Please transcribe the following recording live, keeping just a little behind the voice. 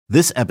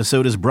This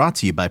episode is brought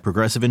to you by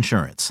Progressive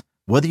Insurance.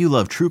 Whether you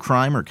love true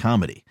crime or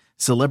comedy,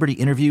 celebrity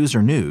interviews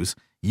or news,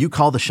 you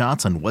call the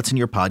shots on what's in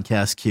your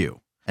podcast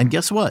queue. And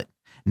guess what?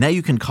 Now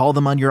you can call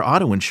them on your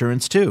auto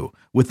insurance too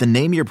with the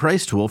Name Your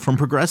Price tool from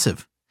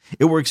Progressive.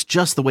 It works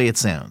just the way it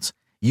sounds.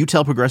 You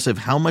tell Progressive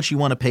how much you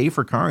want to pay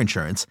for car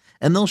insurance,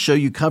 and they'll show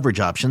you coverage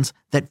options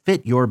that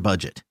fit your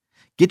budget.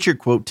 Get your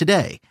quote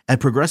today at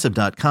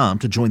Progressive.com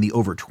to join the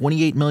over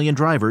 28 million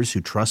drivers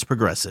who trust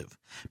Progressive.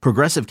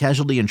 Progressive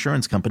Casualty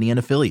Insurance Company and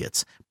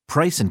Affiliates.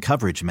 Price and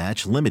coverage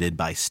match limited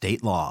by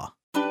state law.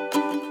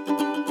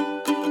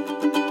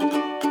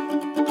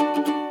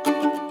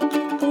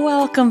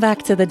 Welcome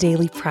back to the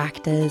Daily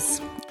Practice.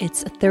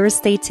 It's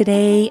Thursday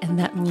today, and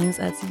that means,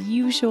 as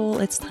usual,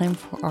 it's time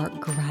for our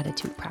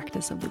gratitude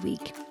practice of the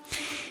week.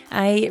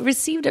 I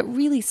received a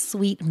really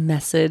sweet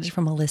message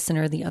from a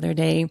listener the other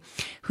day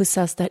who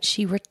says that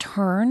she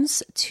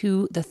returns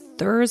to the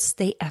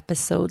Thursday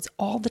episodes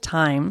all the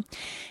time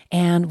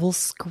and will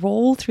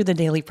scroll through the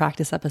Daily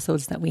Practice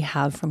episodes that we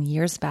have from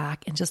years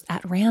back and just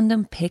at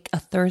random pick a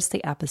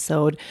Thursday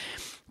episode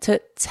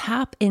to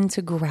tap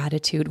into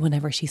gratitude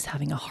whenever she's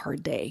having a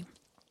hard day.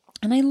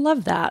 And I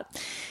love that.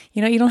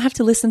 You know, you don't have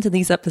to listen to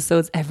these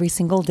episodes every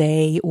single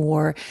day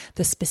or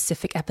the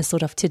specific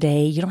episode of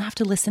today. You don't have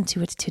to listen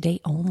to it today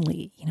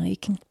only. You know, you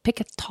can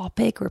pick a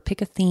topic or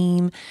pick a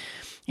theme.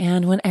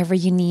 And whenever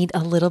you need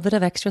a little bit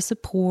of extra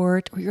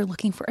support, or you're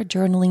looking for a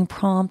journaling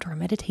prompt or a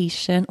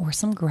meditation or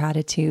some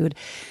gratitude,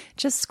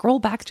 just scroll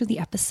back through the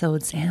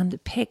episodes and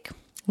pick.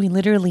 We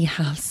literally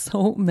have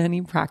so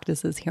many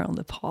practices here on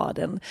the pod,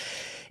 and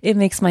it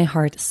makes my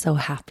heart so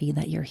happy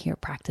that you're here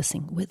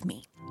practicing with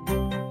me.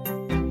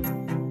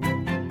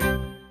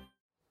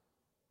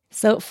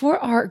 So for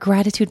our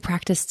gratitude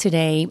practice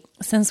today,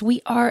 since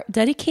we are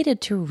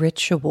dedicated to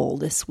ritual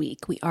this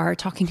week, we are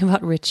talking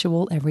about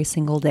ritual every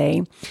single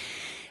day,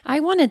 I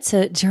wanted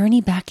to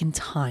journey back in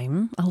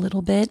time a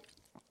little bit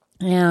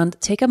and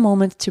take a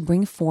moment to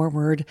bring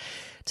forward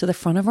to the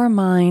front of our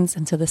minds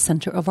and to the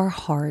center of our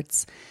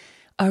hearts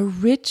a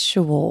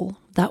ritual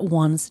that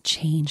once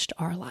changed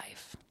our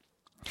life.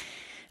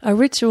 A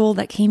ritual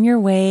that came your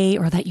way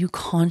or that you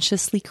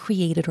consciously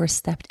created or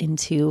stepped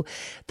into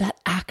that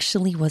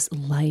actually was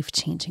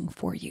life-changing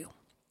for you.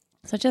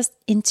 So just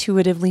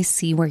intuitively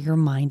see where your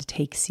mind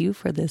takes you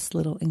for this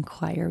little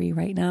inquiry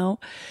right now.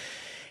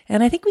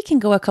 And I think we can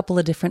go a couple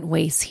of different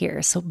ways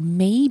here. So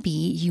maybe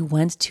you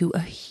went to a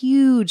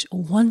huge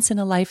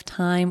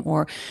once-in-a-lifetime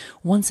or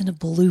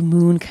once-in-a-blue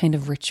moon kind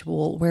of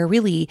ritual where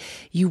really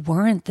you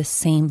weren't the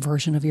same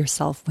version of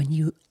yourself when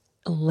you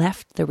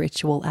left the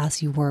ritual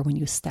as you were when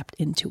you stepped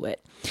into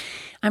it.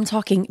 I'm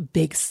talking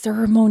big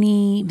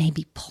ceremony,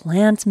 maybe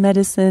plant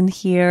medicine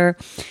here.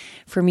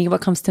 For me,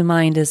 what comes to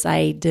mind is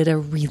I did a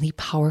really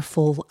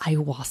powerful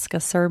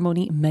ayahuasca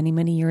ceremony many,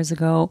 many years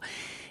ago,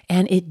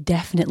 and it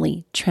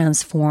definitely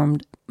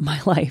transformed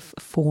my life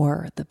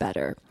for the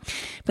better.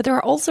 But there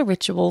are also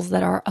rituals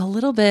that are a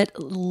little bit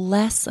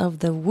less of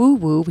the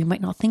woo-woo. We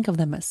might not think of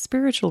them as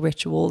spiritual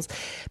rituals,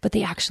 but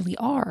they actually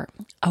are.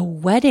 A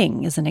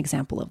wedding is an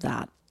example of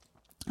that.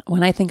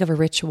 When I think of a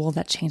ritual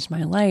that changed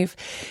my life,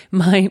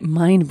 my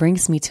mind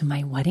brings me to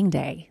my wedding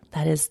day.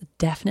 That is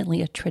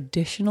definitely a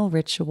traditional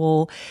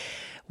ritual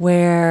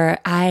where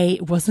I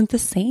wasn't the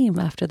same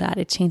after that.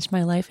 It changed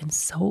my life in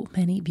so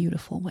many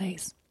beautiful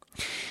ways.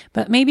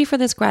 But maybe for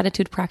this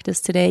gratitude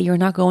practice today, you're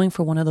not going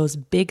for one of those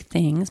big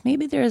things.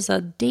 Maybe there's a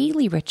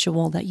daily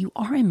ritual that you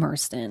are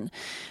immersed in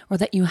or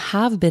that you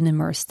have been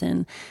immersed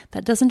in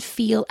that doesn't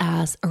feel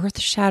as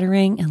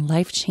earth-shattering and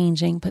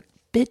life-changing, but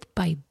bit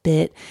by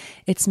bit,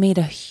 it's made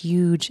a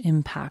huge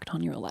impact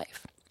on your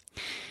life.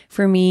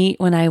 For me,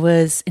 when I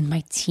was in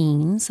my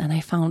teens and I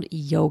found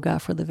yoga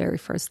for the very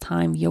first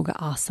time, yoga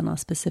asana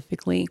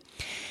specifically,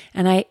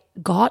 and I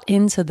got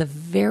into the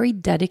very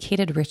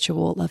dedicated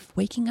ritual of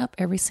waking up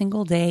every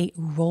single day,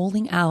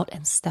 rolling out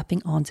and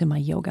stepping onto my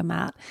yoga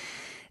mat.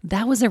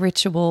 That was a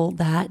ritual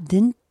that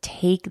didn't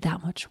take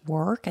that much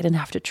work. I didn't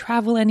have to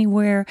travel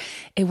anywhere.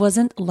 It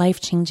wasn't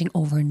life-changing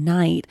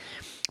overnight,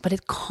 but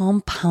it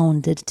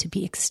compounded to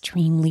be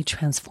extremely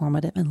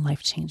transformative and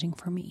life-changing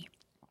for me.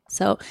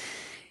 So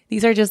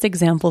these are just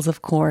examples,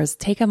 of course.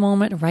 Take a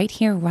moment right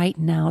here, right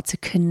now to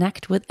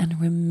connect with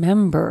and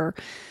remember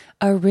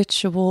a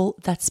ritual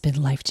that's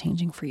been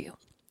life-changing for you.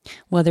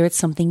 Whether it's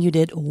something you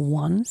did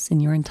once in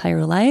your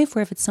entire life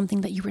or if it's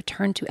something that you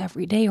return to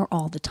every day or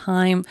all the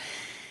time,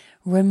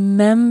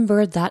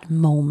 remember that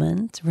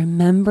moment,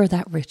 remember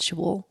that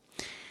ritual,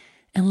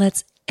 and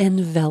let's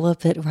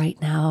envelop it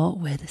right now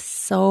with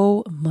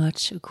so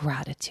much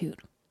gratitude.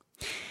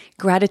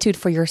 Gratitude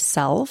for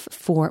yourself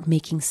for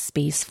making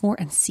space for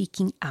and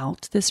seeking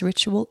out this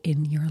ritual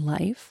in your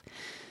life.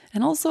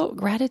 And also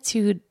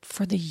gratitude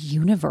for the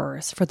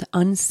universe, for the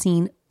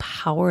unseen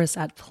powers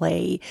at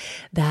play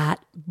that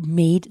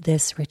made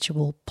this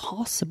ritual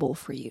possible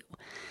for you,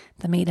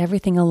 that made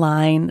everything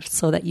align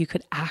so that you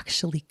could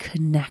actually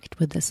connect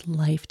with this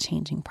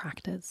life-changing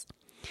practice.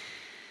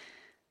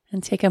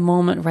 And take a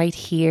moment right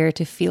here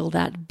to feel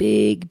that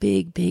big,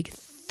 big, big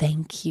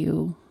thank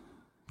you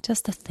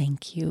Just a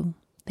thank you.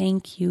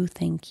 Thank you,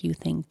 thank you,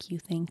 thank you,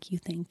 thank you,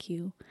 thank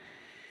you.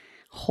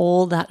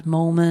 Hold that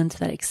moment,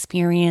 that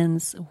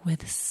experience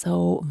with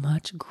so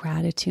much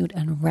gratitude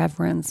and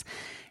reverence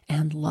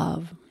and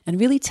love. And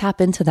really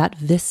tap into that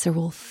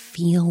visceral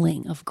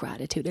feeling of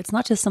gratitude. It's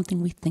not just something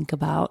we think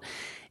about.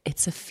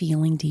 It's a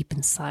feeling deep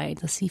inside.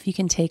 Let's see if you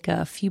can take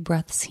a few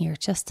breaths here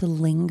just to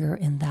linger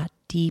in that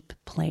deep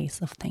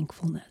place of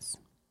thankfulness.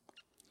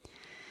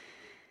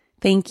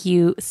 Thank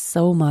you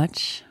so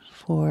much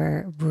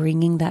for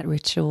bringing that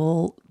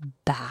ritual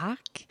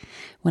back.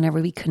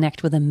 Whenever we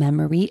connect with a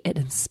memory, it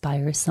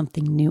inspires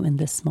something new in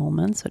this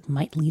moment. So it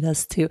might lead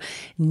us to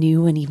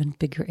new and even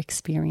bigger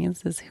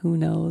experiences. Who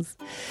knows?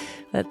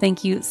 But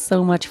thank you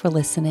so much for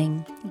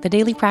listening. The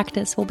Daily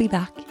Practice will be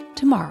back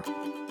tomorrow.